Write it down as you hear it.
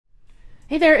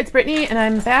Hey there, it's Brittany, and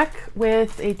I'm back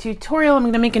with a tutorial. I'm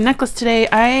going to make a necklace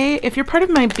today. If you're part of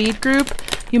my bead group,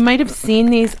 you might have seen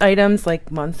these items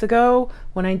like months ago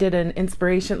when I did an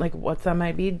inspiration, like what's on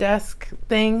my bead desk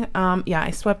thing. Yeah,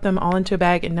 I swept them all into a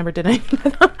bag and never did anything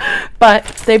with them, but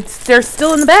they're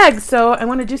still in the bag, so I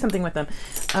want to do something with them.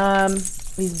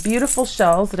 These beautiful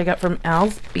shells that I got from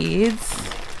Al's Beads.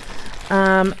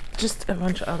 Just a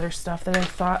bunch of other stuff that I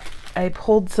thought. I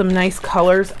pulled some nice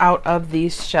colors out of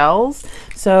these shells.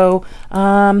 So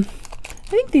I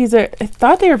think these are, I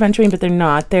thought they were aventurine, but they're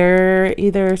not. They're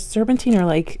either serpentine or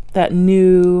like that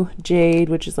new jade,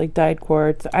 which is like dyed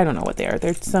quartz. I don't know what they are.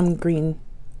 They're some green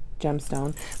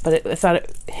gemstone, but I thought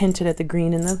it hinted at the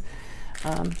green in the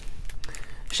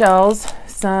shells.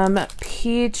 Some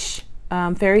peach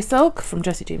fairy silk from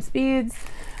Jessie James Beads.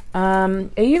 I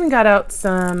even got out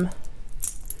some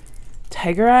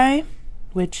tiger eye,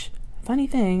 which, funny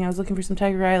thing, I was looking for some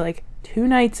tiger eye like 2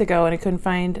 nights ago and I couldn't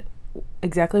find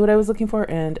exactly what I was looking for,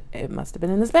 and it must have been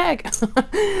in this bag. Some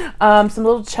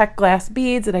little check glass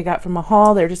beads that I got from a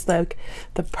haul. They're just like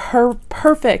the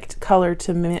perfect color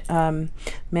to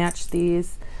match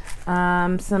these.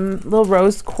 Some little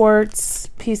rose quartz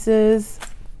pieces.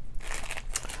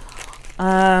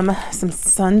 Some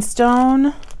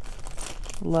sunstone.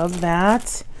 Love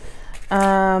that.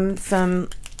 Some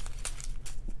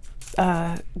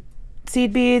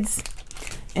seed beads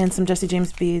and some Jessie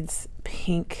James Beads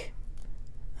pink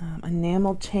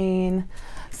enamel chain,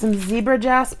 some zebra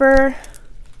jasper.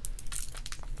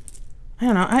 I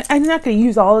don't know, I'm not going to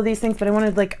use all of these things, but I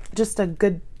wanted like just a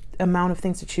good amount of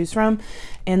things to choose from.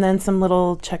 And then some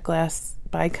little check glass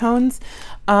bicones.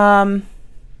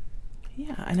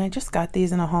 Yeah, and I just got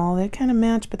these in a haul. They kind of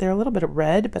match, but they're a little bit of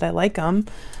red, but I like them.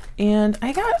 And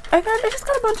I just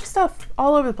got a bunch of stuff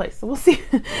all over the place, so we'll see.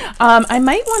 I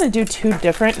might want to do 2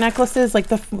 different necklaces. Like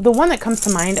the one that comes to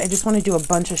mind, I just want to do a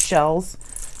bunch of shells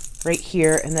right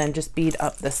here and then just bead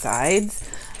up the sides.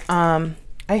 I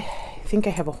think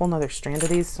I have a whole nother strand of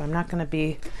these, so I'm not going to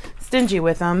be stingy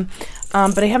with them.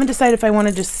 But I haven't decided if I want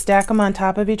to just stack them on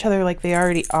top of each other like they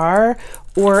already are,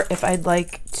 or if I'd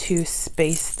like to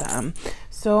space them.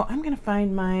 So I'm going to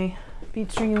find my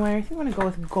bead stringing wire. I think I'm going to go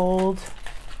with gold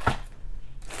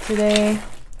today.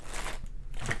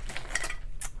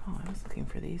 Oh, I was looking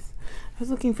for these. I was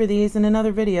looking for these in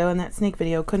another video, in that snake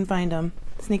video. Couldn't find them.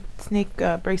 Snake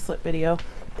bracelet video.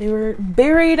 They were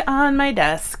buried on my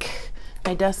desk.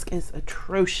 My desk is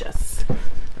atrocious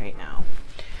right now.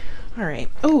 All right.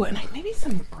 Oh, and maybe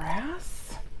some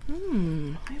brass.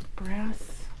 I have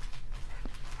brass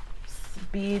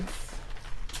beads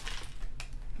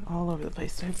all over the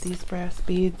place. So I have these brass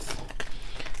beads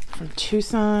from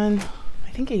Tucson.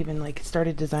 I think I even like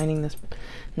started designing this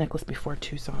necklace before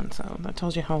Tucson, so that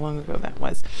tells you how long ago that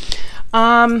was.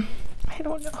 I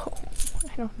don't know.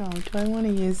 Do I want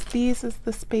to use these as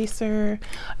the spacer?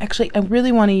 Actually, I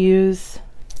really want to use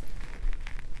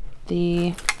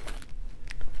the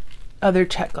other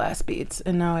check glass beads,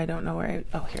 and now I don't know where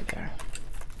oh, here they are.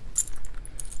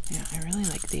 Yeah, I really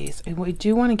like these. I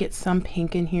do want to get some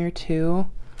pink in here too.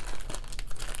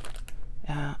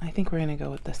 I think we're gonna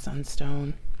go with the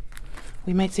sunstone.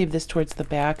 We might save this towards the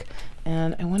back,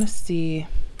 and I want to see,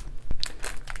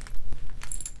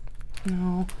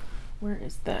 no, where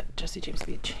is that Jessie James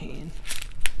bead chain?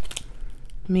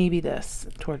 Maybe this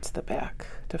towards the back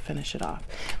to finish it off.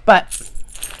 But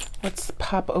let's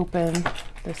pop open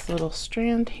this little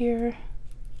strand here.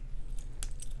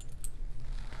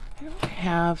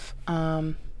 I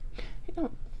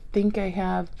don't think I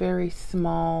have very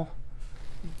small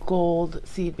gold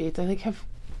seed beads. I think I have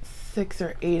 6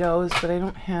 or 8 O's, but I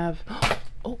don't have,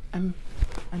 oh, I'm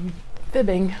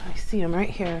fibbing. I see them right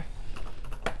here.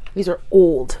 These are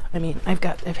old. I mean, I've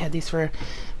had these for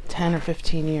 10 or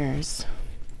 15 years.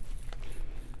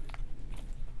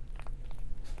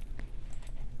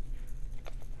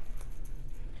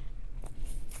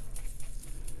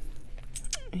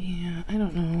 Yeah, I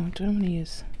don't know. Do I want to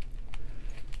use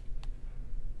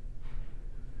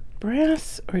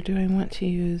brass or do I want to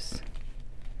use,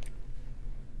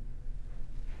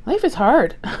 life is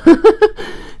hard.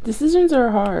 Decisions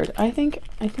are hard. I think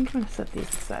I'm gonna set these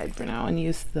aside for now and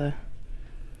use the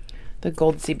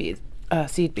gold seed beads. I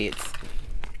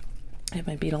have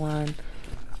my beetle on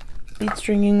bead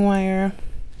stringing wire,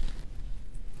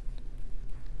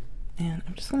 and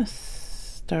I'm just gonna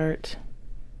start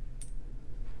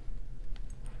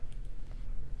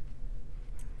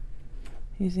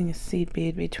using a seed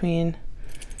bead between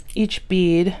each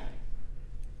bead.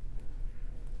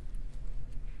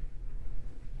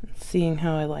 Seeing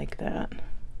how I like that.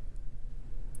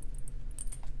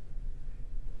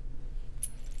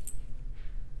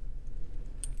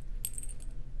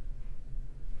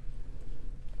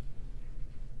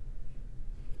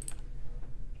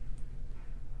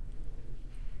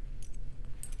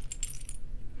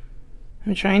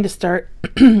 I'm trying to start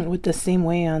with the same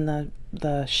way on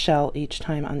the shell each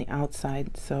time on the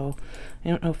outside, so I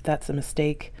don't know if that's a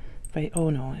mistake. Oh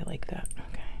no, I like that.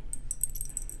 Okay.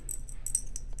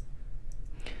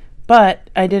 But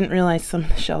I didn't realize some of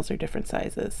the shells are different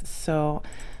sizes. So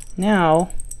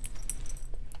now,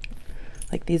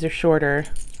 like these are shorter,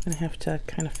 I'm gonna have to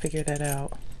kind of figure that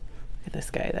out. Look at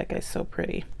this guy, that guy's so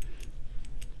pretty.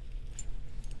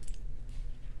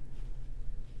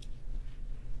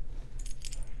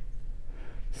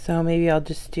 So maybe I'll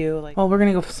just do like, well, we're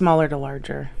gonna go smaller to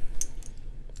larger.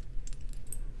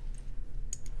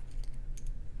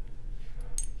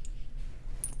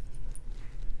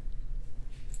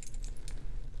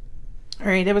 All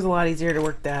right, it was a lot easier to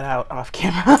work that out off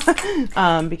camera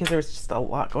because there was just a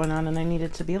lot going on and I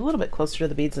needed to be a little bit closer to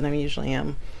the beads than I usually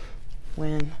am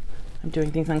when I'm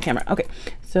doing things on camera. Okay,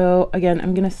 so again,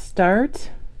 I'm gonna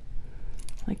start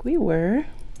like we were.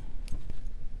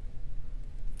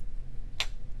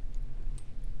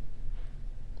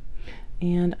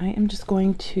 And I am just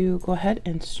going to go ahead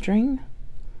and string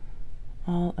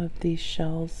all of these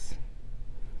shells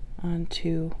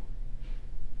onto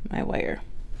my wire.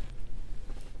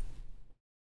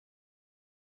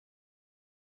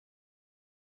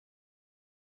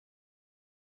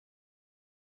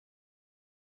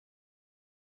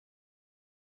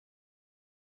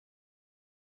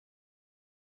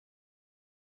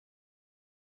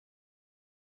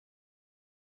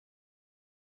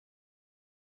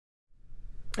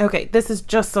 Okay, this is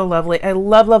just so lovely. I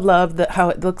love, love, love how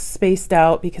it looks spaced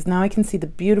out because now I can see the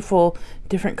beautiful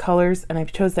different colors, and I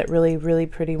chose that really, really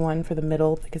pretty one for the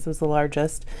middle because it was the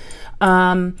largest.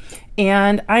 And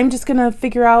I'm just gonna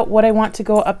figure out what I want to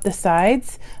go up the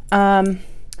sides. I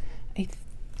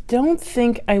don't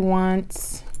think I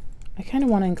want, I kind of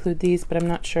want to include these, but I'm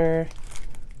not sure.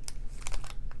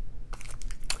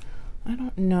 I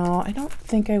don't know. I don't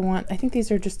think I want, I think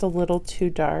these are just a little too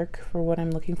dark for what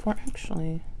I'm looking for,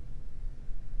 actually.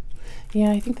 Yeah,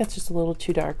 I think that's just a little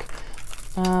too dark.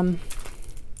 That's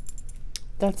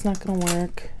not going to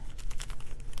work.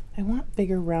 I want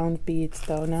bigger round beads,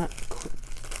 though, not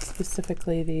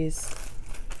specifically these.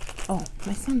 Oh,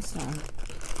 my sunstone.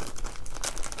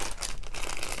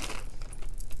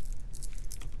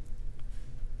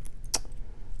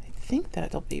 I think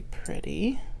that'll be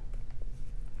pretty.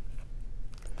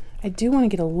 I do want to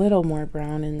get a little more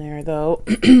brown in there, though.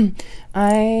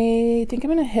 I think I'm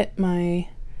going to hit my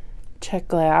check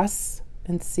glass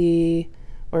and see,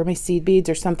 or my seed beads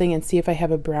or something, and see if I have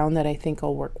a brown that I think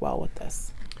will work well with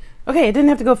this. Okay, I didn't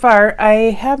have to go far. I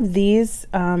have these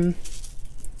Mayukis.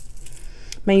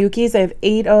 I have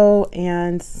 8/0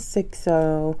 and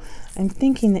 6/0. I'm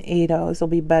thinking the 8/0s will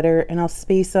be better, and I'll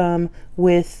space them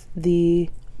with the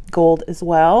gold as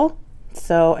well.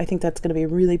 So I think that's going to be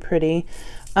really pretty.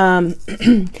 I'm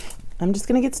just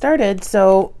going to get started.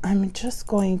 So I'm just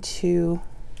going to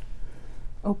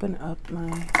open up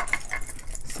my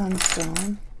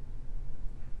sunstone.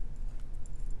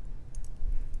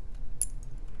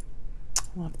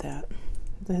 Love that.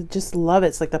 I just love it.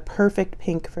 It's like the perfect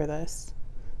pink for this.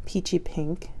 Peachy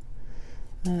pink.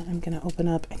 I'm going to open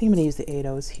up, I think I'm going to use the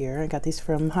 8/0s here. I got these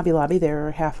from Hobby Lobby.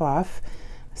 They're half off.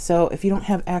 So if you don't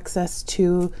have access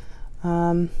to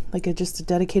like just a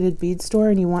dedicated bead store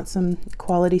and you want some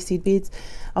quality seed beads,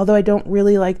 although I don't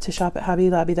really like to shop at Hobby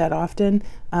Lobby that often,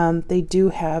 they do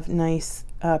have nice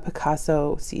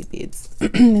Picasso seed beads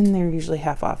and they're usually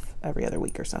half off every other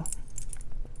week or so.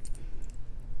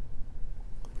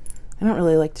 I don't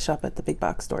really like to shop at the big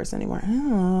box stores anymore.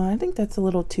 Oh, I think that's a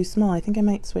little too small. I think I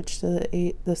might switch to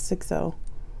the 6/0.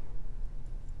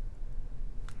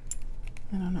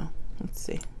 I don't know. Let's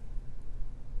see.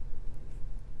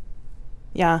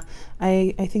 Yeah,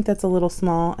 I think that's a little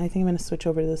small. I think I'm going to switch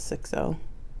over to the 6/0.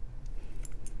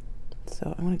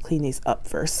 So I want to clean these up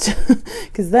first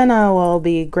because then I will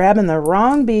be grabbing the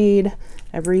wrong bead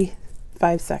every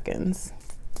 5 seconds.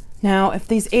 Now, if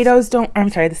these 8/0s don't,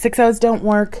 I'm sorry, the 6/0s don't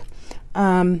work,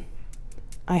 I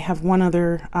have one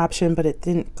other option, but it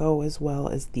didn't go as well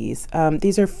as these.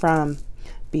 These are from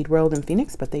Bead World in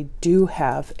Phoenix, but they do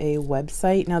have a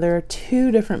website. Now, there are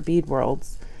 2 different Bead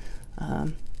Worlds.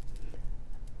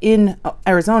 In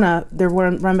Arizona, they're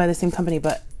run by the same company,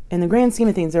 but in the grand scheme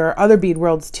of things, there are other bead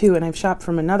worlds too, and I've shopped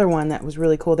from another one that was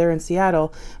really cool. They're in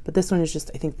Seattle, but this one is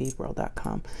just, I think,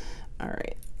 beadworld.com. All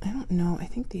right, I don't know. I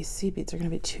think these seed beads are going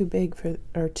to be too big for,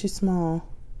 or too small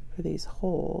for these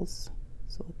holes.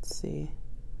 So let's see.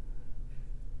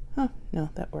 Oh, no,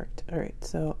 that worked. All right,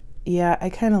 so yeah, I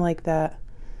kind of like that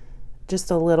just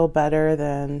a little better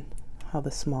than how the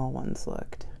small ones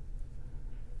looked.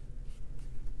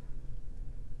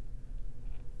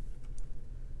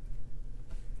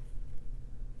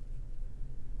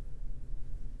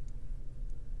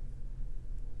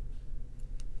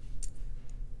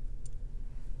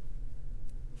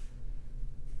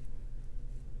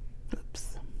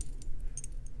 Oops.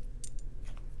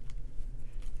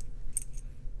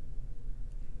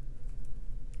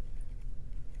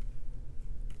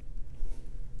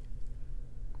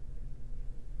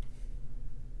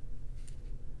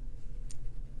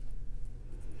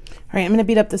 All right, I'm going to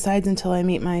beat up the sides until I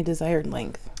meet my desired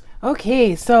length.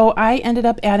 Okay, so I ended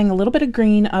up adding a little bit of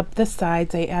green up the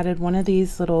sides. I added one of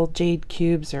these little jade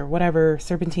cubes or whatever,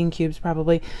 serpentine cubes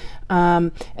probably.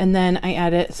 And then I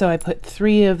added, so I put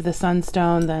 3 of the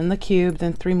sunstone, then the cube,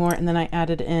 then 3 more, and then I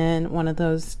added in one of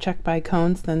those check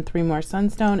bicones, then 3 more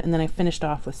sunstone, and then I finished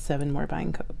off with 7 more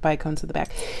bicones at the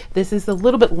back. This is a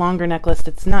little bit longer necklace.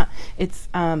 It's not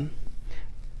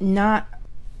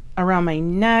around my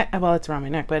neck. Well, it's around my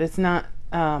neck, but it's not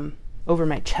over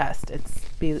my chest. It's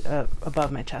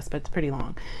above my chest, but it's pretty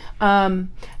long.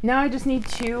 Now I just need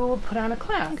to put on a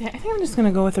clasp. Okay, I think I'm just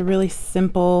gonna go with a really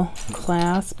simple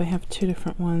clasp. I have 2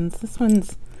 different ones. This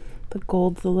one's, the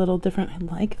gold's a little different. I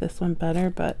like this one better,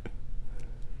 but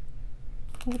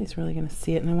nobody's really gonna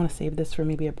see it, and I want to save this for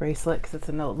maybe a bracelet because it's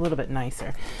a little bit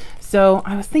nicer. So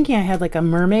I was thinking I had like a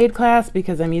mermaid clasp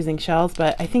because I'm using shells,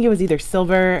 but I think it was either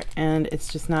silver and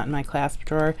it's just not in my clasp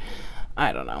drawer.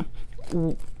 I don't know.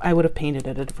 I would have painted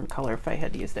it a different color if I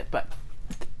had used it, but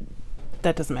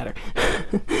that doesn't matter.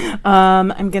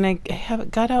 I'm gonna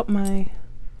got out my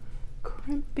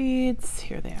crimp beads.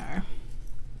 Here they are.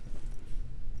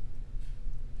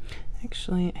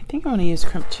 Actually, I think I want to use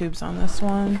crimp tubes on this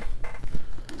one.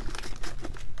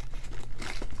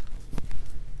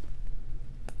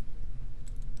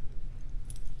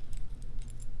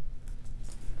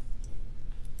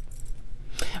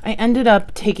 I ended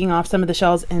up taking off some of the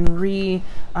shells and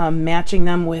matching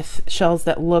them with shells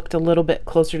that looked a little bit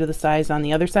closer to the size on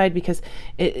the other side, because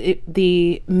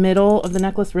the middle of the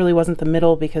necklace really wasn't the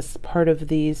middle, because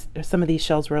some of these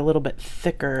shells were a little bit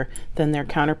thicker than their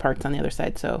counterparts on the other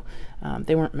side, so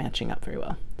they weren't matching up very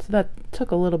well. So that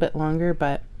took a little bit longer,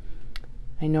 but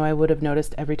I know I would have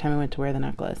noticed every time I went to wear the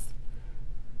necklace.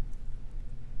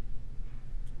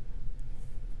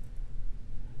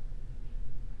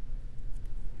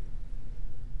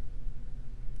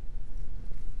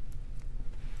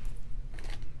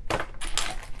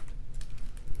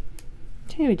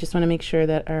 We just want to make sure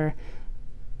that our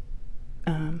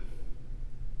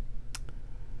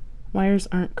wires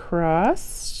aren't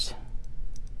crossed.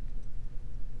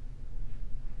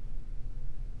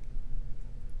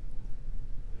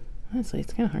 Honestly,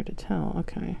 it's kind of hard to tell.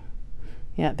 Okay.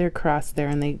 Yeah, they're crossed there,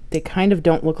 and they kind of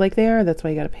don't look like they are. That's why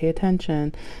you got to pay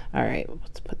attention. All right,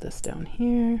 let's put this down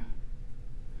here.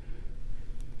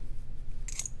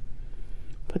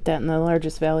 Put that in the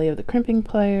largest valley of the crimping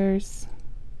pliers.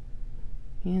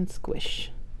 And squish.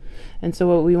 And so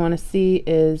what we want to see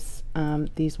is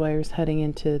these wires heading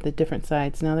into the different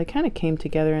sides. Now they kind of came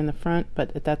together in the front,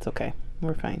 but that's okay.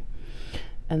 We're fine.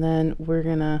 And then we're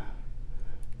gonna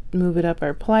move it up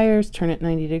our pliers, turn it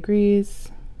 90 degrees,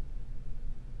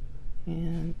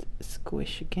 and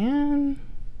squish again.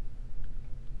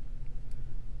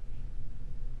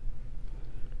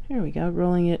 There we go,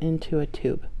 rolling it into a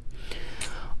tube.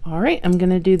 All right, I'm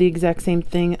gonna do the exact same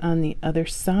thing on the other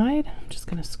side. I'm just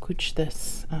gonna scooch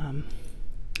this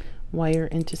wire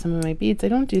into some of my beads. I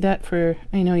don't do that for,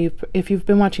 I know if you've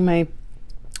been watching my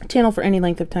channel for any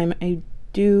length of time, I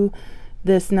do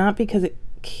this not because it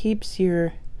keeps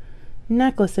your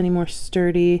necklace any more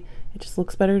sturdy. It just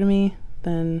looks better to me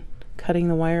than cutting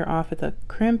the wire off at the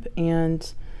crimp,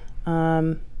 and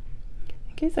in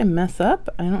case I mess up,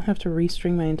 I don't have to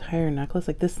restring my entire necklace.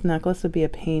 Like, this necklace would be a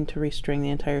pain to restring the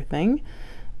entire thing.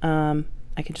 I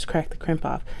could just crack the crimp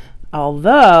off.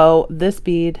 Although this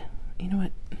bead, you know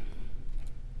what?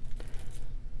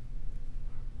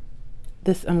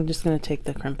 I'm just going to take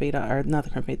the crimp bead, or not the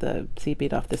crimp bead, the seed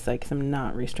bead off this side, because I'm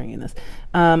not restringing this.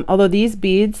 Although these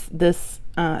beads,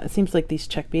 it seems like these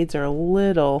check beads are a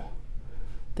little,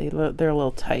 they're a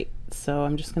little tight. So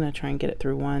I'm just going to try and get it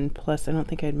through one. Plus, I don't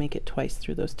think I'd make it twice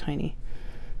through those tiny,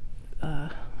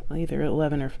 either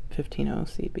 11 or 15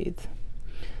 seed beads.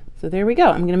 So there we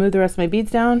go. I'm going to move the rest of my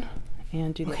beads down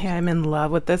and do. Okay, I'm in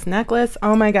love with this necklace.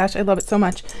 Oh my gosh, I love it so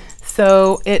much.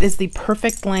 So it is the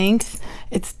perfect length.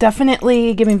 It's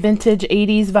definitely giving vintage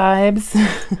 80s vibes,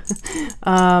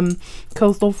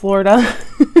 coastal Florida,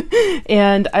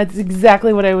 and it's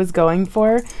exactly what I was going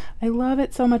for. I love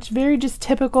it so much. Very just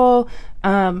typical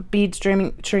bead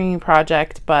stringing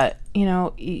project, but you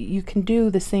know, you can do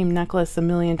the same necklace a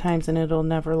million times and it'll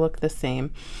never look the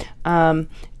same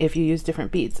if you use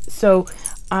different beads. So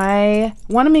I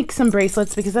want to make some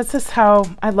bracelets because that's just how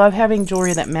I love having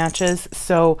jewelry that matches.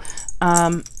 So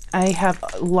I have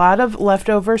a lot of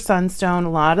leftover sunstone,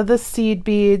 a lot of the seed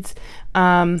beads,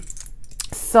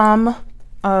 some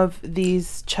of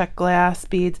these check glass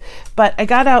beads, but I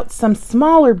got out some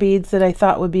smaller beads that I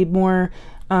thought would be more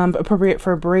appropriate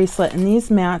for a bracelet, and these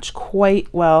match quite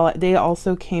well. They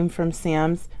also came from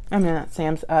Sam's, I mean not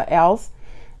Sam's, Al's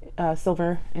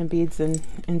Silver and Beads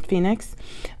in Phoenix.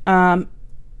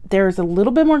 There's a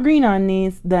little bit more green on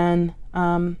these than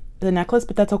the necklace,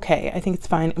 but that's okay. I think it's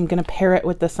fine. I'm going to pair it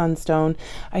with the sunstone.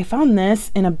 I found this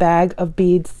in a bag of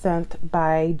beads sent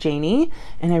by Janie,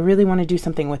 and I really want to do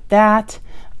something with that.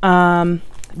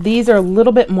 These are a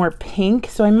little bit more pink,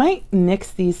 so I might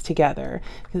mix these together.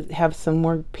 Have some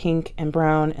more pink and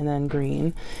brown and then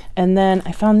green. And then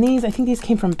I found these, I think these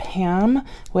came from Pam,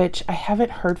 which I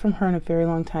haven't heard from her in a very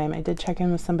long time. I did check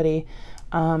in with somebody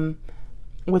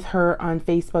with her on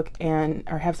Facebook,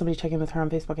 or have somebody check in with her on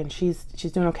Facebook, and she's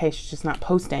doing okay. She's just not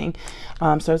posting. So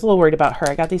I was a little worried about her.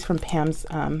 I got these from Pam's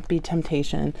Bead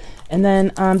Temptation. And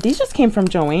then these just came from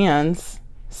Joann's.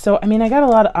 So, I mean, I got a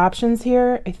lot of options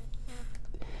here.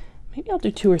 Maybe I'll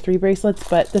do 2 or 3 bracelets,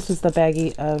 but this was the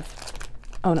baggie of,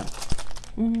 oh no, I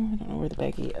don't know where the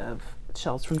baggie of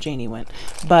shells from Janie went.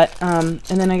 But, and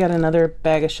then I got another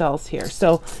bag of shells here.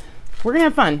 So we're gonna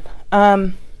have fun.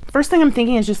 First thing I'm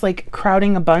thinking is just like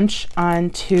crowding a bunch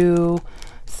onto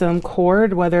some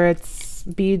cord, whether it's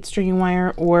bead, stringing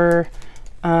wire, or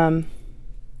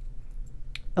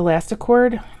elastic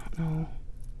cord. I don't know.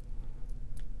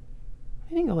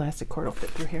 I think elastic cord will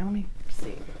fit through here. Let me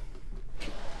see.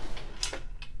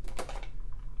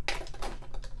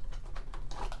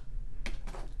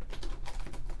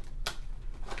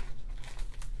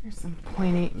 Here's some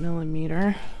 0.8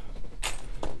 millimeter.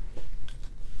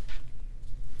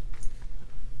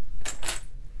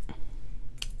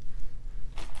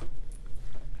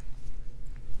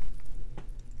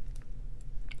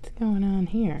 What's going on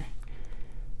here?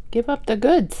 Give up the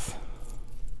goods.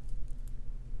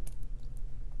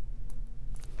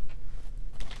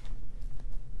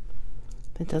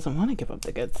 It doesn't want to give up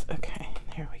the goods. Okay,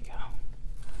 there we go.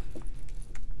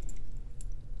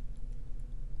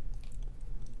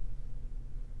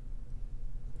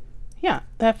 Yeah,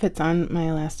 that fits on my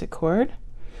elastic cord.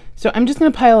 So I'm just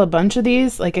going to pile a bunch of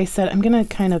these. Like I said, I'm going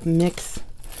to kind of mix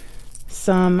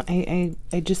some. I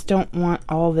just don't want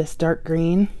all this dark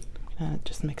green. I'm going to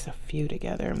just mix a few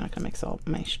together. I'm not going to mix all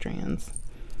my strands.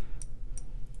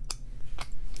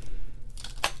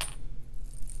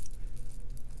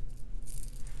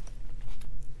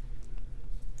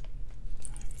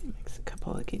 Mix a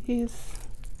couple of these.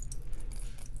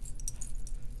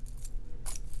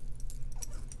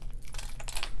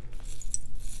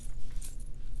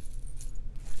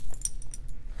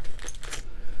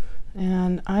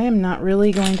 And I am not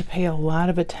really going to pay a lot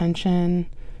of attention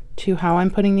to how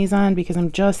I'm putting these on, because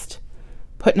I'm just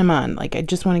putting them on. Like, I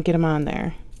just want to get them on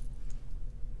there.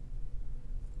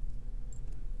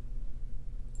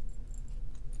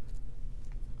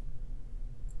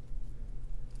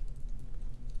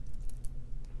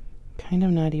 Kind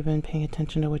of not even paying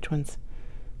attention to which ones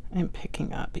I'm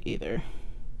picking up either.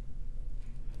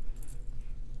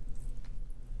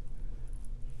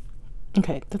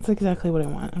 Okay, that's exactly what I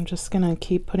want. I'm just gonna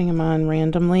keep putting them on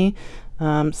randomly.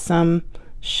 Some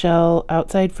shell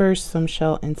outside first, some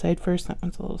shell inside first. That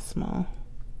one's a little small.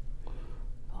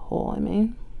 The hole, I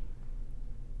mean.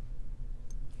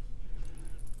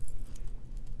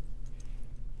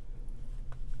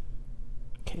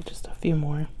 Okay, just a few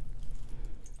more.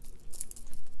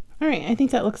 All right, I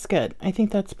think that looks good. I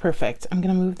think that's perfect. I'm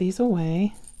gonna move these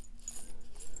away.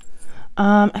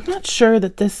 I'm not sure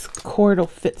that this cord will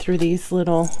fit through these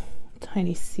little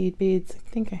tiny seed beads. I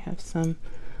think I have some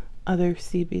other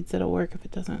seed beads that'll work if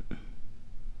it doesn't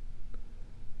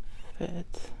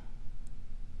fit.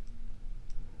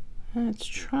 It's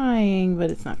trying,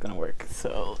 but it's not going to work.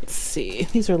 So let's see.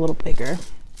 These are a little bigger.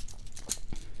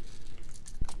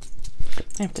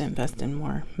 I have to invest in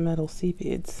more metal seed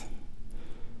beads.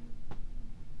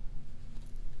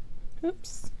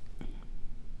 Oops.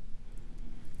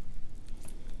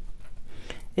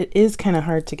 It is kind of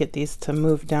hard to get these to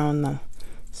move down the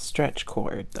stretch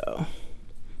cord, though.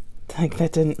 Like,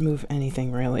 that didn't move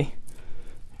anything, really.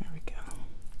 There we go.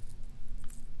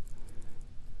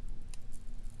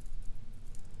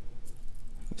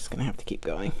 I'm just going to have to keep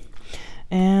going.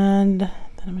 And then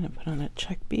I'm going to put on a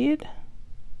check bead.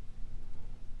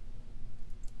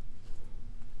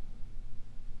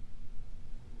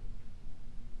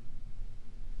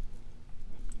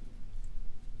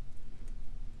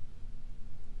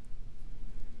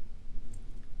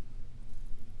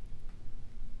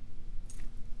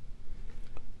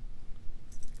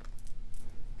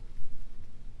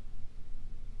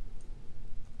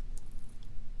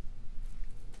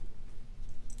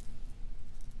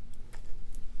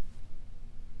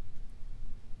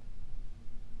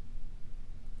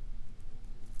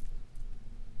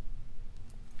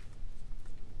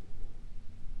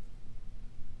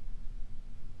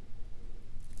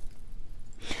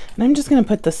 And I'm just going to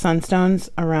put the sunstones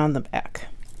around the back.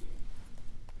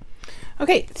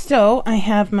 Okay, so I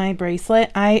have my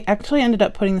bracelet. I actually ended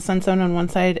up putting the sunstone on one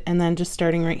side and then just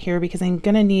starting right here because I'm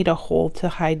going to need a hole to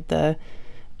hide the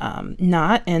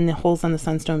knot, and the holes on the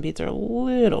sunstone beads are a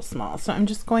little small. So I'm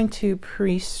just going to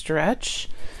pre-stretch.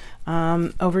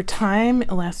 Over time,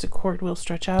 elastic cord will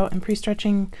stretch out, and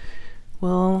pre-stretching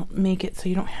will make it so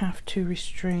you don't have to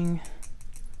restring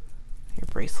your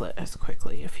bracelet as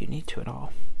quickly if you need to at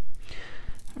all.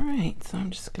 All right, so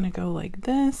I'm just going to go like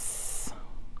this.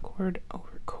 Cord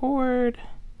over cord,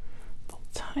 pull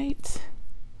tight,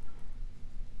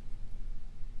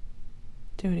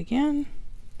 do it again,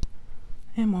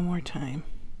 and one more time.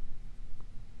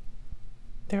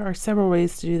 There are several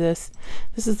ways to do this.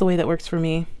 This is the way that works for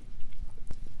me.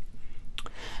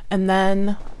 And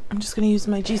then I'm just going to use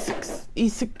my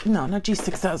G6, no, not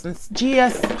G6000,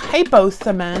 GS Hypo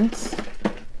Cement.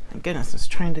 My goodness, I was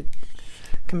trying to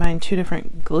combine two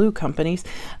different glue companies.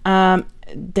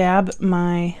 Dab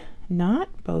my knot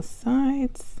both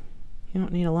sides. You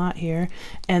don't need a lot here.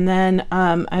 And then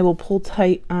I will pull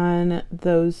tight on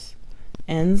those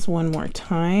ends one more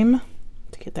time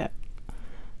to get that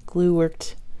glue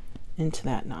worked into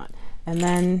that knot. And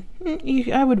then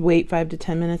I would wait 5 to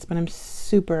 10 minutes, but I'm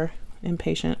super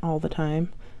impatient all the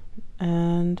time.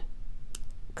 And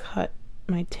cut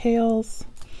my tails.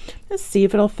 Let's see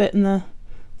if it'll fit in the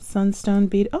sunstone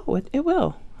bead. Oh, it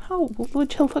will. How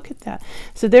would you look at that?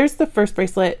 So there's the first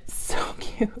bracelet. So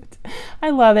cute.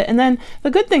 I love it. And then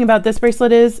the good thing about this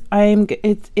bracelet is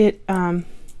obviously,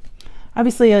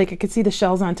 like, I could see the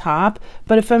shells on top,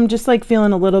 but if I'm just like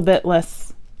feeling a little bit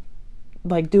less,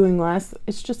 like doing less,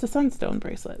 it's just a sunstone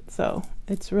bracelet. So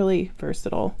it's really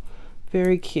versatile.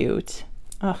 Very cute.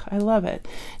 Oh, I love it.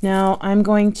 Now I'm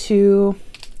going to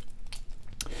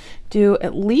do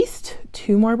at least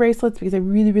 2 more bracelets because I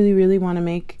really, really, really want to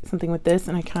make something with this,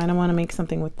 and I kind of want to make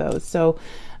something with those. So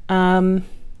I'm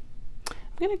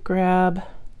going to grab,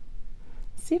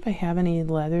 see if I have any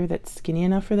leather that's skinny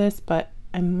enough for this, but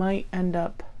I might end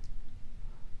up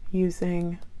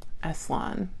using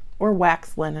Eslon or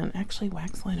wax linen. Actually,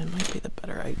 wax linen might be the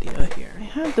better idea here. I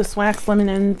have this wax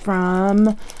linen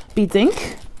from Beads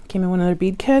Inc. Came in one of their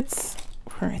bead kits.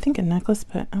 I think a necklace,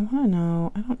 but I want to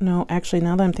know, I don't know, actually,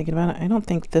 now that I'm thinking about it, I don't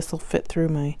think this will fit through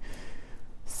my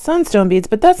sunstone beads,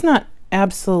 but that's not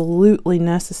absolutely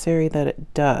necessary that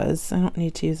it does. I don't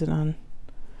need to use it on,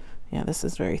 yeah, this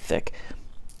is very thick.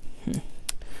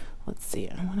 Let's see,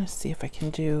 I want to see if I can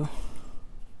do,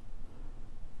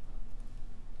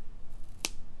 I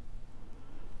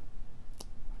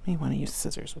may want to use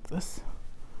scissors with this.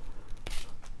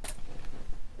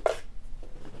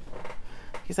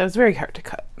 Because that was very hard to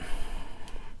cut.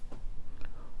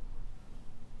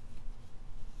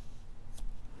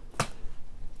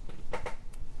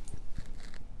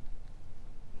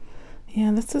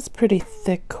 Yeah, this is pretty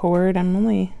thick cord. I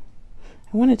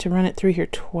wanted to run it through here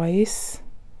twice,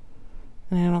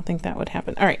 and I don't think that would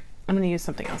happen. All right, I'm going to use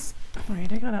something else. All right,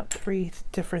 I got out 3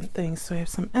 different things. So I have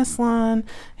some Eslon,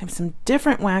 I have some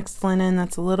different wax linen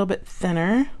that's a little bit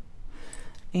thinner,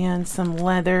 and some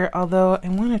leather, although I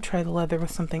want to try the leather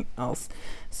with something else.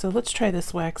 So let's try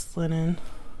this wax linen.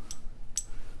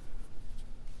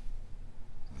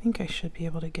 I think I should be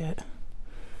able to get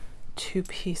 2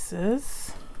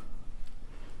 pieces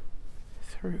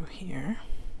through here.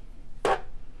 I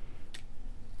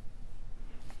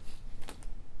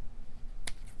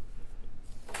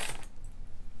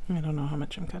don't know how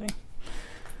much I'm cutting.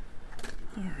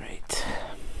 All right.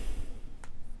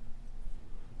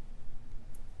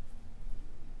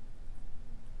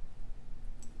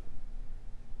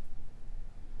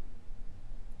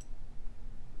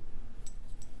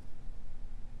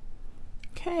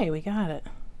 Okay, we got it.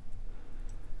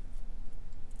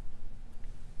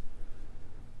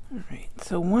 All right,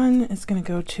 so one is going to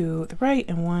go to the right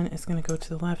and one is going to go to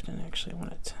the left, and actually I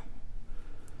want it to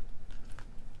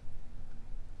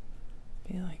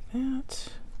be like that.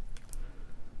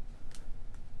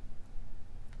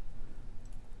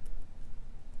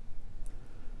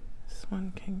 This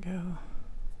one can go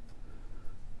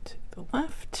to the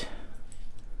left.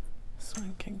 This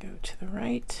one can go to the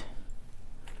right.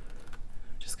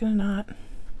 Just gonna knot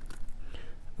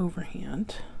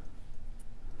overhand.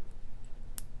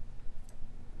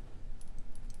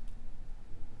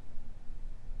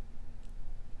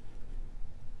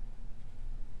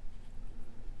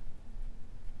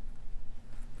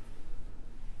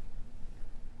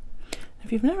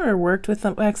 If you've never worked with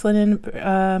the wax linen,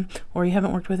 or you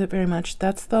haven't worked with it very much,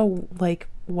 that's the like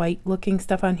white looking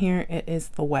stuff on here. It is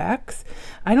the wax.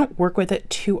 I don't work with it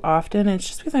too often. It's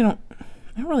just because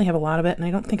I don't really have a lot of it, and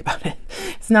I don't think about it.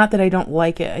 It's not that I don't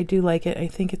like it. I do like it. I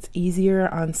think it's easier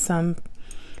on some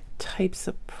types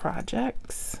of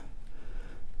projects,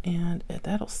 and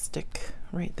that'll stick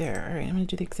right there. All right, I'm going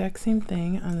to do the exact same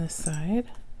thing on this side.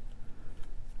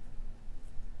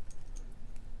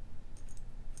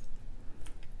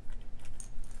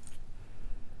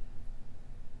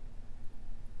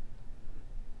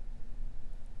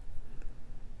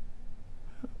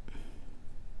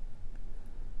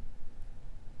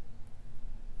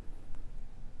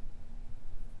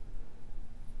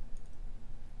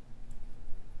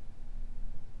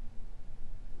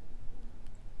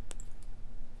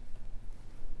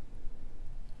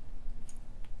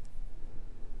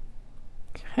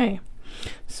 Okay,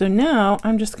 so now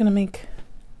I'm just going to make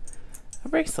a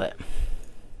bracelet.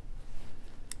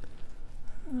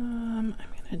 I'm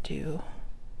going to do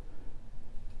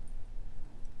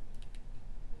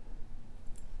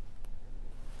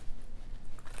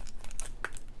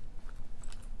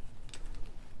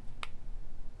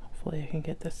hopefully I can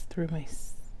get this through my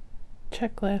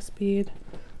check glass bead.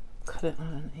 Cut it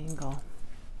on an angle.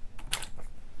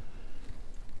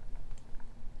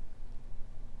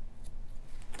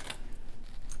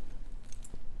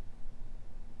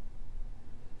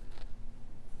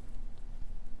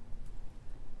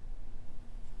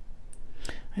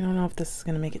 I don't know if this is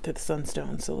going to make it through the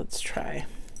sunstone, so let's try.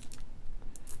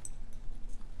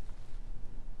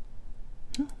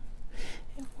 Oh,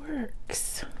 it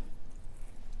works.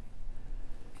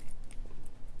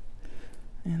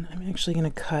 And I'm actually going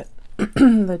to cut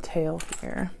the tail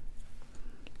here.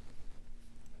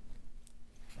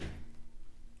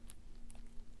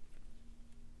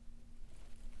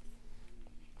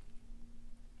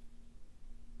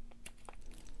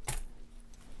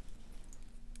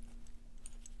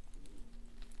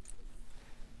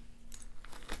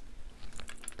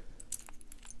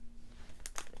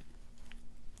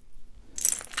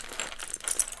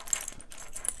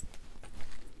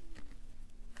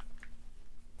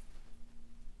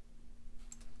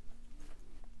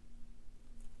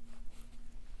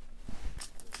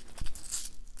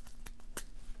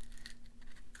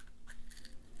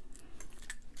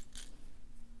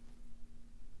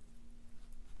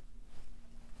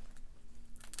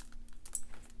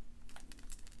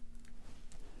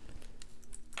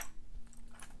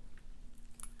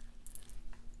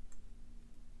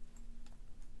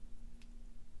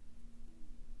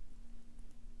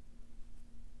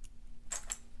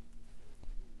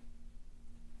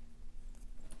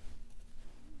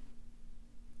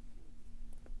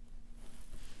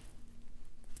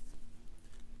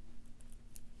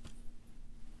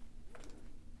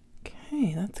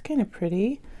 Okay, that's kind of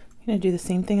pretty. I'm going to do the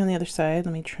same thing on the other side.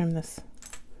 Let me trim this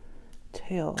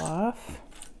tail off.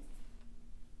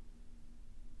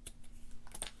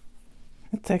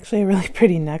 It's actually a really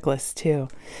pretty necklace too,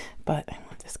 but I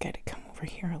want this guy to come over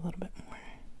here a little bit more.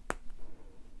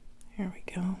 There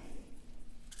we go.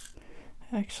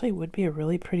 That actually would be a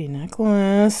really pretty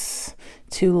necklace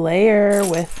to layer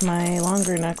with my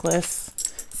longer necklace.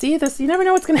 See this? You never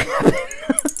know what's going to happen.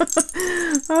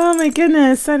 Oh my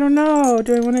goodness, I don't know.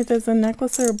 Do I want it as a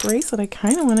necklace or a bracelet? I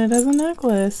kind of want it as a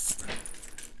necklace,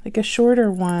 like a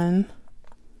shorter one,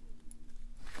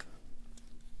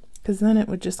 because then it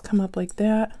would just come up like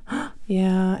that.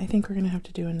 Yeah, I think we're going to have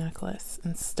to do a necklace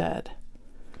instead.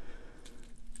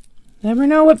 Never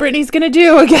know what Brittany's going to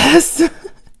do, I guess.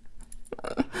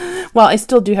 Well, I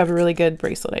still do have really good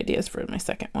bracelet ideas for my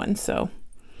second one, so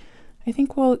I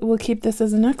think we'll keep this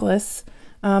as a necklace.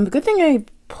 The good thing I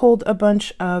pulled a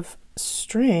bunch of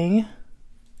string.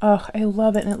 Oh, I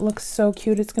love it, and it looks so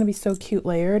cute. It's going to be so cute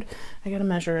layered. I got to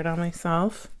measure it on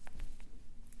myself,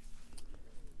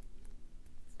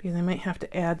 because I might have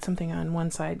to add something on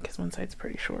one side, because one side's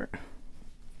pretty short.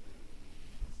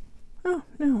 Oh,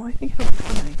 no, I think it'll be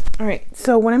fine. All right,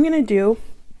 so what I'm going to do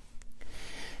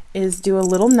is do a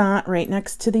little knot right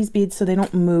next to these beads so they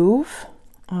don't move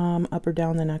up or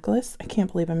down the necklace. I can't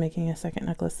believe I'm making a second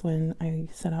necklace when I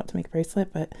set out to make a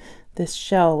bracelet, but this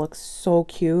shell looks so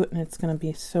cute, and it's going to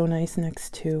be so nice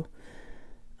next to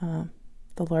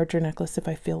the larger necklace if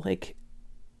I feel like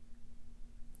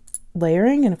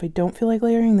layering. And if I don't feel like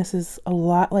layering, this is a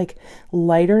lot like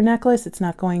lighter necklace. It's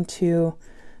not going to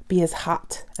be as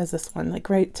hot as this one. Like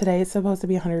right today it's supposed to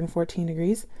be 114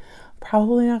 degrees.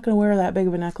 Probably not going to wear that big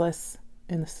of a necklace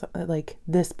in the like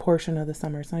this portion of the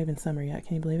summer. It's not even summer yet.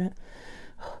 Can you believe it?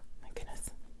 Oh my goodness.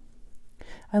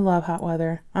 I love hot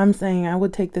weather. I'm saying I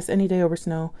would take this any day over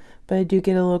snow, but I do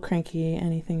get a little cranky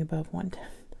anything above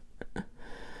 110.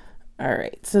 All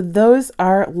right, so those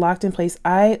are locked in place.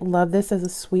 I love this as a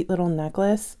sweet little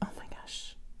necklace. Oh my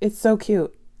gosh, it's so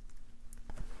cute.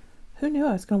 Who knew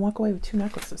I was going to walk away with 2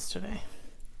 necklaces today?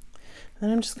 And then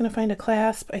I'm just going to find a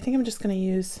clasp. I think I'm just going to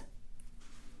use,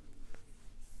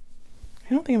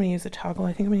 I don't think I'm going to use a toggle.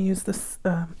 I think I'm going to use this,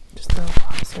 just a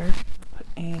lobster. Put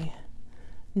a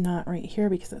knot right here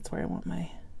because that's where I want my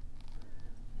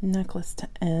necklace to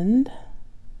end.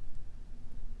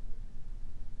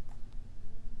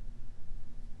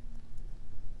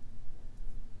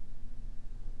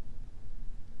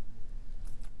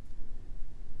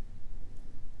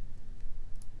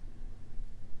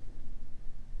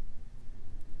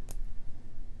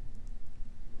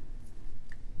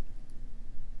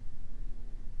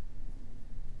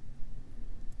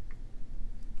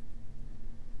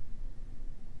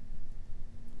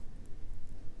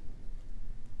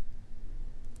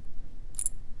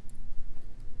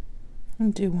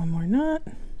 And do one more knot.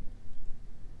 I'm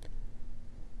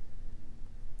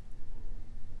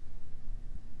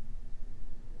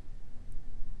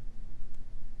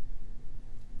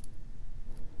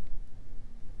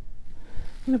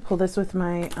going to pull this with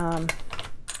my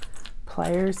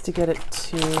pliers to get it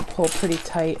to pull pretty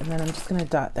tight, and then I'm just going to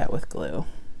dot that with glue.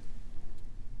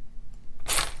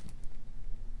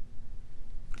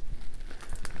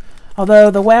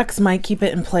 Although the wax might keep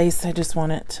it in place, I just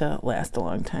want it to last a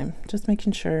long time. Just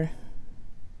making sure.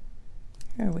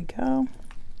 There we go.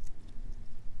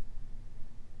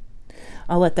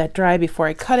 I'll let that dry before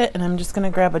I cut it, and I'm just going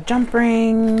to grab a jump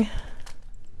ring.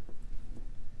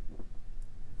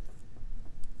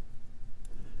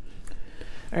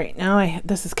 All right, now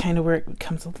this is kind of where it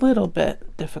becomes a little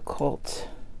bit difficult.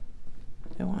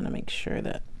 I want to make sure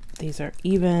that these are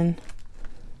even.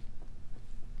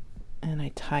 And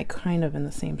I tie kind of in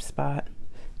the same spot,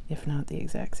 if not the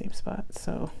exact same spot.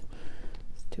 So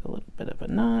let's do a little bit of a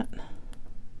knot.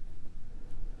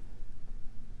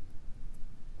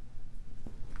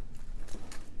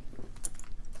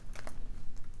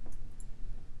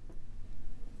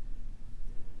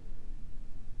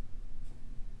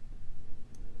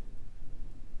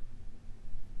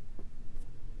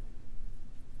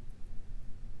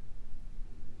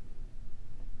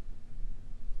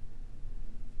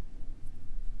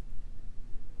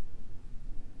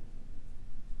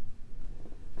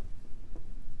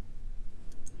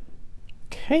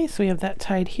 Okay, so we have that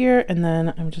tied here, and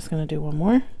then I'm just going to do one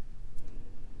more.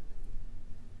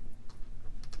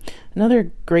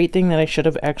 Another great thing that I should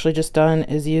have actually just done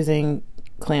is using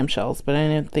clamshells, but I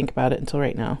didn't think about it until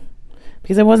right now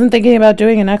because I wasn't thinking about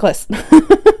doing a necklace.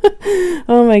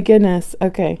 Oh my goodness.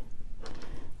 Okay,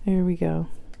 there we go.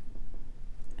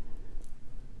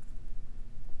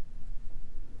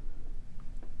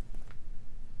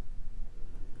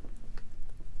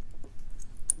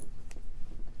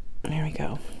 There we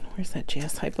go. Where's that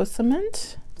JS Hypo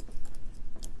Cement?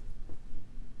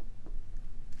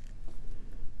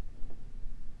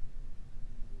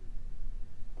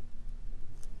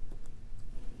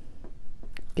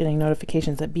 Getting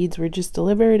notifications that beads were just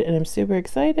delivered, and I'm super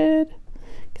excited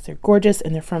because they're gorgeous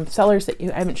and they're from sellers that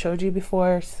I haven't showed you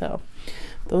before. So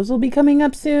those will be coming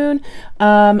up soon.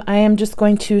 I am just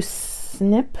going to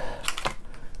snip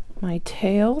my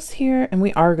tails here, and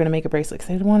we are going to make a bracelet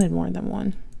because I wanted more than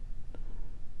one.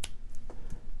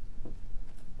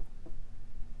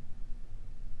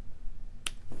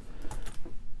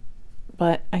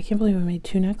 But I can't believe I made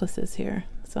 2 necklaces here.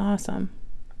 It's awesome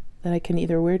that I can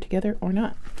either wear together or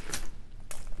not.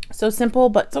 So simple,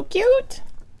 but so cute.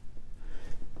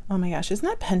 Oh my gosh, isn't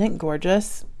that pendant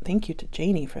gorgeous? Thank you to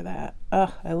Janie for that.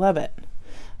 Oh, I love it.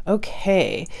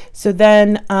 Okay, so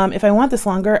then if I want this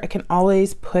longer, I can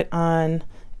always put on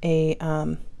a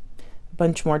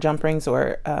bunch more jump rings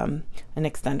or an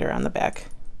extender on the back.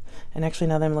 And actually,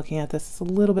 now that I'm looking at this, it's a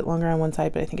little bit longer on one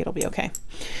side, but I think it'll be okay.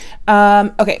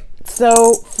 Okay,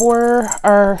 so for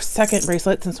our second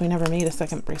bracelet, since we never made a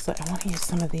second bracelet, I want to use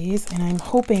some of these, and I'm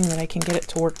hoping that I can get it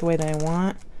to work the way that I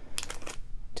want.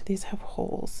 Do these have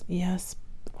holes? Yes.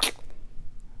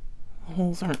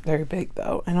 Holes aren't very big,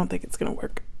 though. I don't think it's going to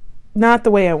work. Not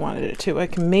the way I wanted it to. I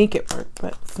can make it work,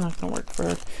 but it's not going to work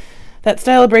for that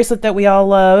style of bracelet that we all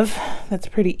love. That's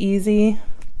pretty easy,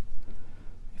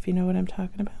 if you know what I'm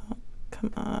talking about.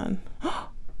 Come on.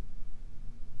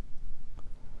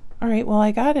 All right, well,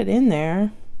 I got it in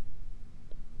there.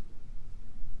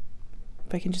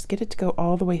 If I can just get it to go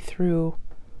all the way through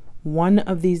one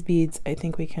of these beads, I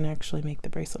think we can actually make the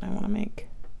bracelet I want to make.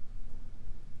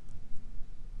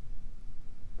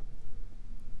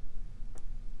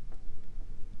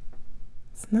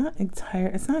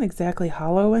 It's not exactly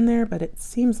hollow in there, but it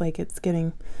seems like it's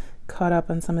getting caught up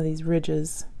on some of these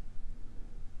ridges.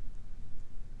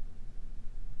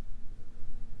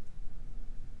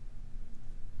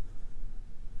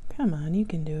 Come on, you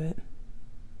can do it.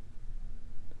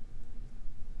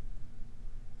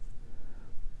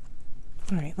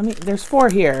 All right, there's 4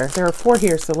 here. There are 4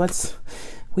 here, so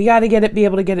we got to be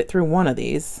able to get it through one of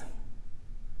these.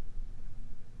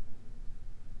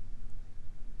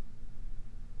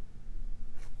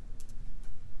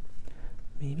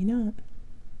 Maybe not.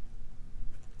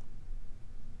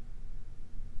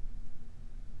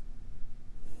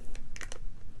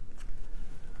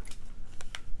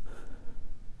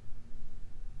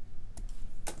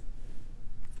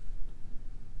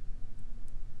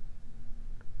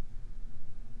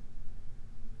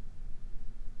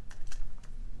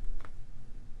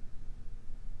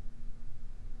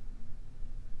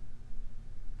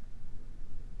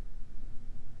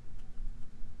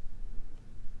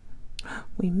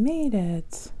 We made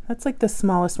it. That's like the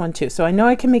smallest one too. So I know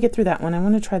I can make it through that one. I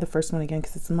want to try the first one again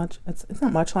because it's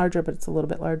not much larger, but it's a little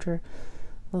bit larger,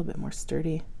 a little bit more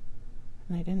sturdy.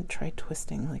 And I didn't try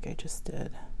twisting like I just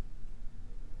did.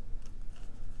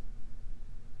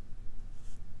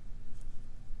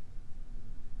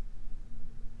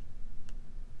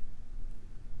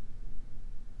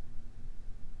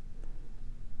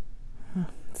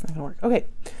 It's not gonna work. Okay,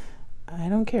 I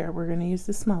don't care. We're gonna use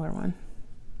the smaller one.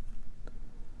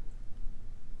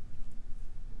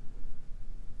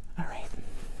 All right,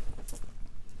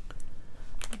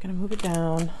 I'm gonna move it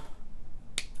down.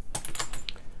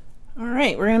 All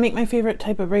right, we're gonna make my favorite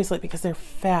type of bracelet because they're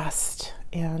fast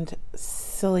and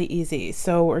silly easy.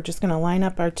 So we're just gonna line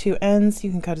up our 2 ends.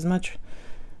 You can cut as much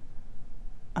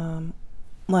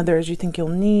leather as you think you'll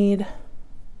need.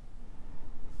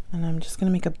 And I'm just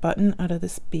gonna make a button out of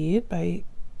this bead by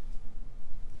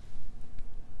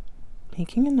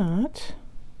making a knot.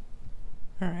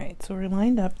 All right, so we're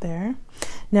lined up there.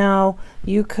 Now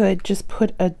you could just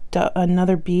put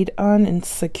another bead on and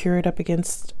secure it up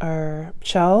against our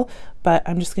shell, but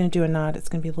I'm just gonna do a knot. It's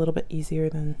gonna be a little bit easier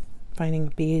than finding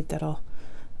a bead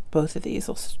both of these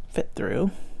will fit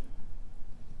through.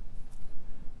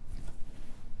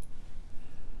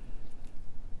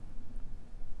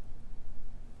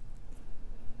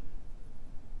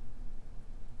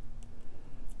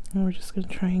 And we're just going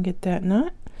to try and get that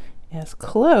knot as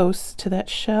close to that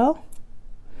shell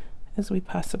as we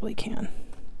possibly can.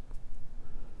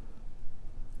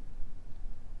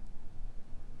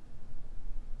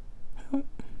 Oh.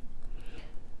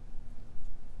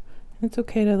 It's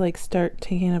okay to like start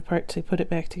taking it apart to put it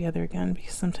back together again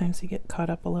because sometimes you get caught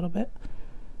up a little bit.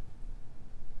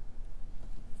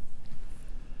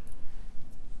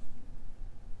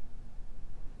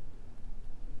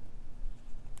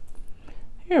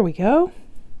 There we go.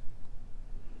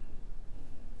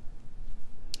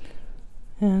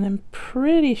 And I'm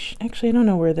pretty actually I don't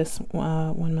know where this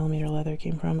 1mm leather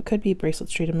came from. It could be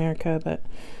Bracelets.Street America, but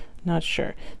not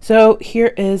sure. So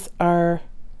here is our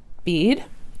bead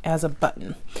as a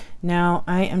button. Now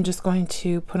I am just going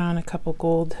to put on a couple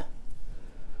gold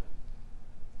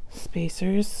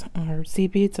spacers or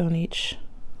seed beads on each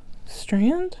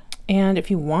strand. And if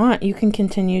you want, you can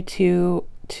continue to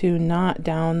knot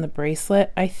down the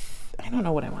bracelet. I don't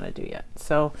know what I want to do yet.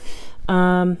 So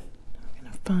I'm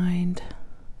gonna find,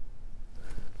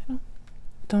 I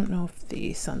don't know if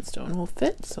the sunstone will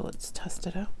fit, so let's test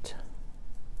it out.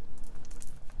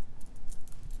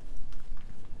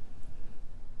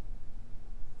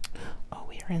 Oh,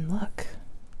 we are in luck.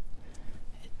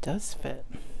 It does fit.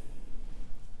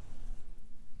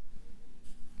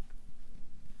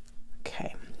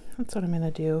 Okay, that's what I'm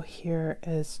gonna do here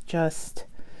is just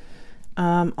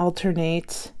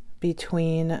alternate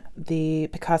between the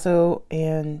Picasso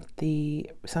and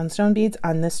the sunstone beads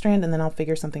on this strand, and then I'll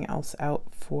figure something else out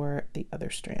for the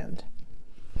other strand.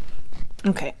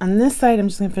 Okay, on this side I'm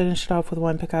just going to finish it off with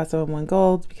 1 Picasso and 1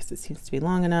 gold because it seems to be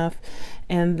long enough,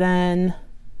 and then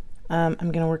I'm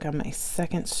going to work on my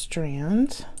second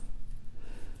strand,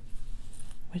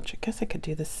 which I guess I could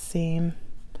do the same.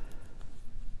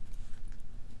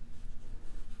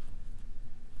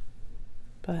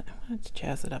 But I wanted to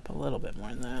jazz it up a little bit more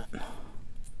than that.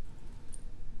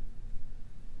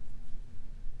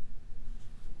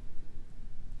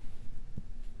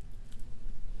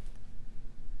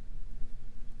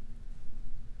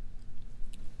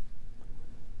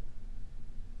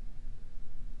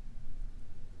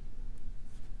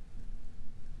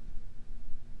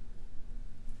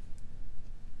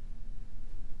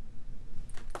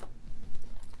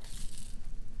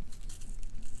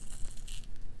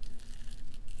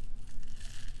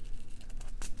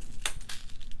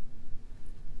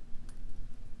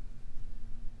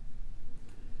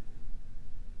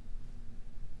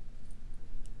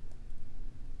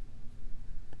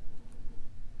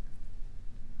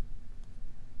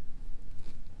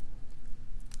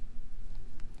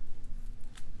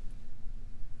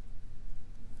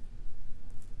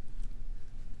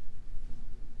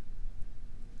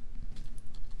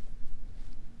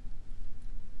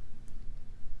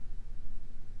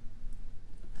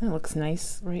 It looks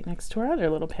nice right next to our other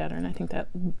little pattern. I think that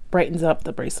brightens up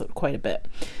the bracelet quite a bit.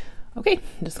 Okay,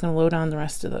 I'm just going to load on the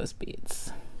rest of those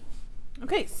beads.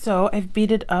 Okay, so I've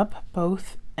beaded up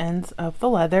both ends of the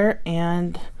leather,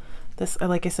 and this,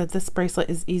 like I said, this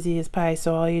bracelet is easy as pie.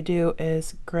 So all you do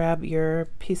is grab your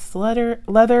piece of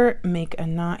leather, make a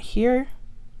knot here.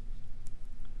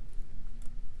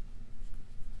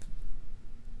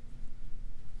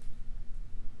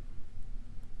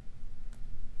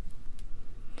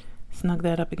 Snug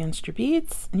that up against your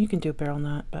beads, and you can do a barrel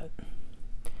knot, but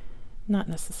not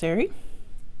necessary.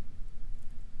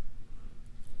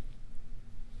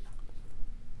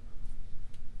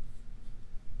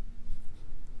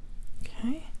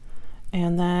 Okay,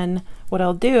 and then what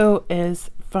I'll do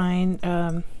is find,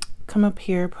 come up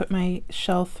here, put my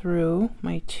shell through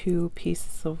my 2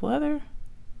 pieces of leather.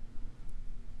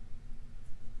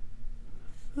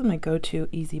 This is my go-to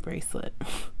easy bracelet.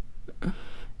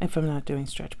 If I'm not doing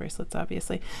stretch bracelets,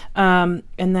 obviously. And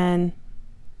then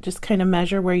just kind of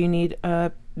measure where you need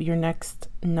your next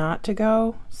knot to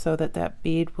go so that that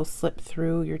bead will slip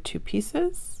through your 2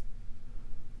 pieces.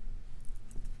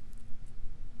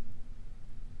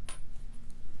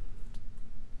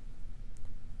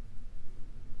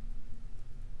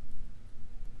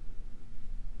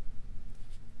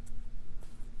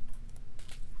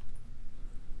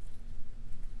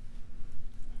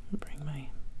 Bring my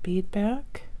bead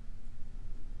back.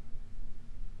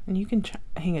 And you can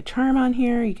hang a charm on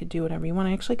here. You could do whatever you want.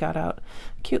 I actually got out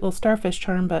a cute little starfish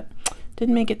charm, but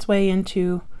didn't make its way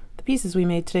into the pieces we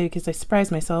made today because I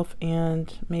surprised myself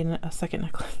and made a second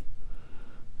necklace.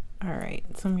 All right,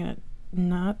 so I'm gonna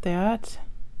knot that,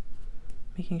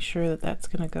 making sure that that's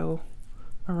gonna go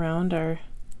around our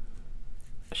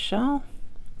shell.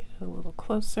 Get it a little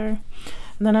closer.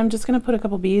 And then I'm just gonna put a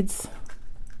couple beads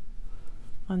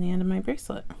on the end of my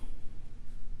bracelet.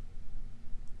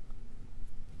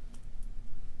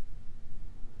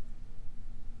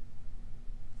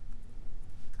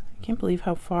 I can't believe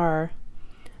how far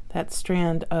that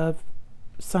strand of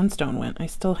sunstone went. I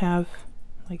still have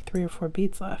like 3 or 4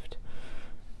 beads left.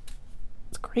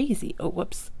 It's crazy. Oh,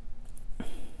 whoops.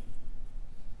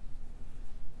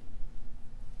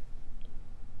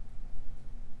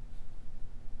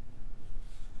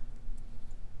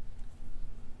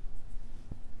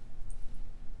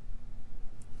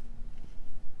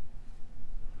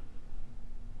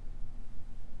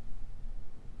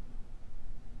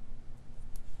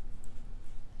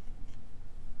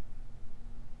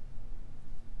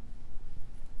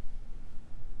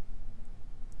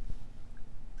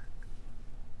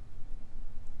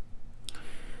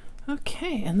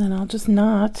 Okay, and then I'll just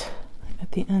knot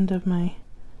at the end of my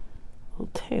little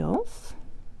tails,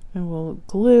 and we'll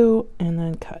glue and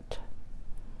then cut.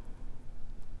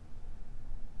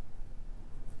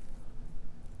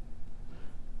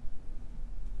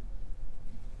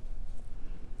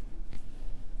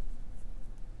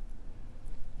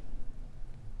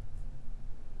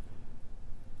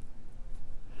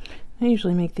 I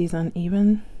usually make these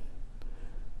uneven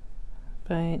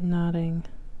by knotting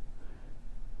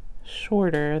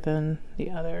shorter than the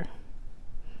other,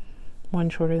 one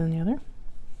shorter than the other.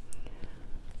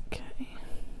 Okay.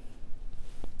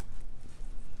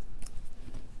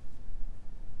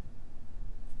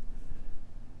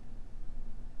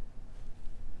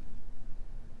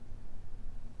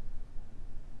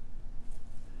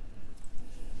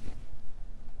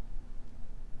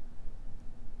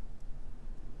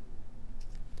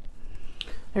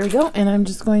 There we go, and I'm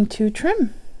just going to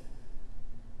trim.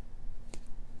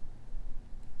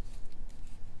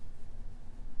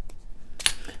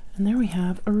 And there we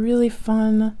have a really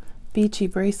fun beachy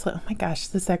bracelet. Oh my gosh,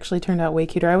 this actually turned out way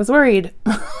cuter. I was worried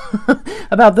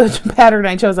about the pattern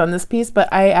I chose on this piece,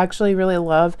 but I actually really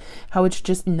love how it's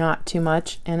just not too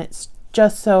much and it's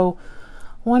just so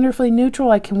wonderfully neutral.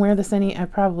 I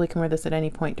probably can wear this at any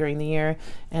point during the year,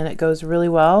 and it goes really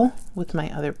well with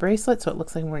my other bracelet. So it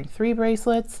looks like I'm wearing 3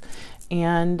 bracelets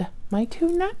and my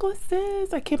 2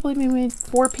 necklaces. I can't believe we made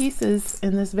 4 pieces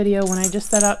in this video when I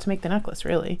just set out to make the necklace,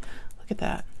 really. Look at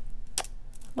that.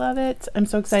 Love it. I'm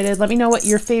so excited. Let me know what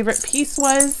your favorite piece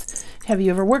was. Have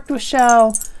you ever worked with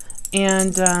Shell?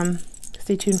 And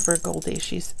stay tuned for Goldie.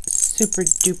 She's super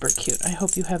duper cute. I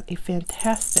hope you have a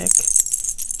fantastic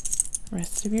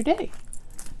rest of your day.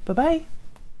 Bye-bye.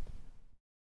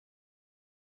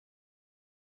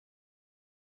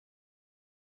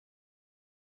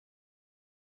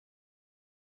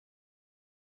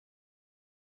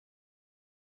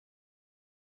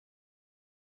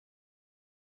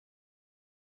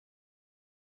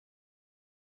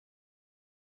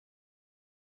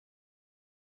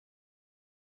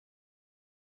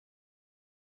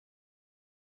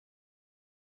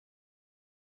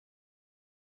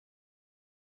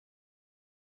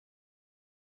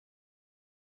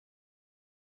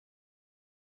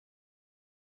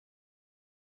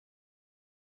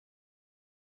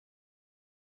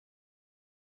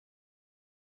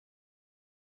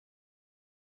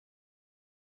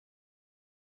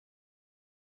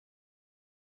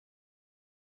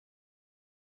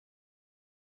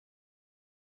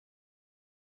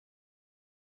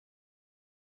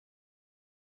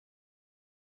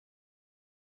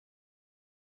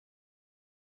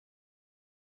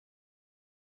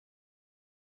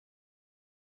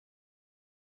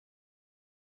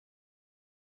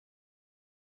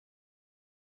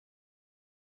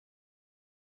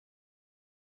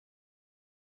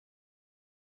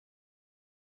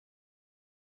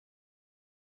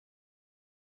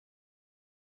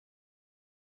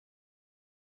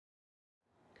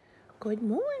 Good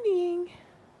morning.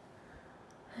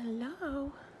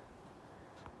 Hello.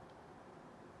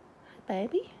 Hi,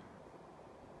 baby.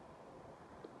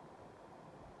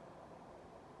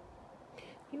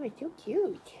 You are so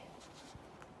cute.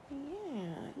 Yeah,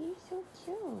 you're so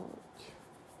cute.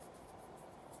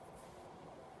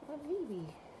 Oh, baby.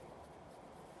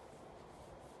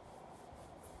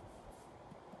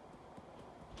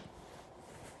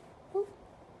 Boop.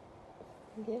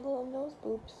 Get little nose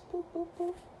boops. Boop, boop,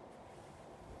 boop.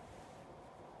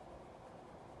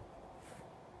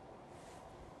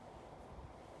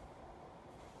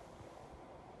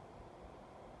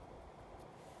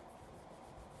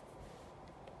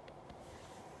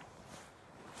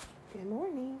 Good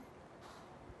morning.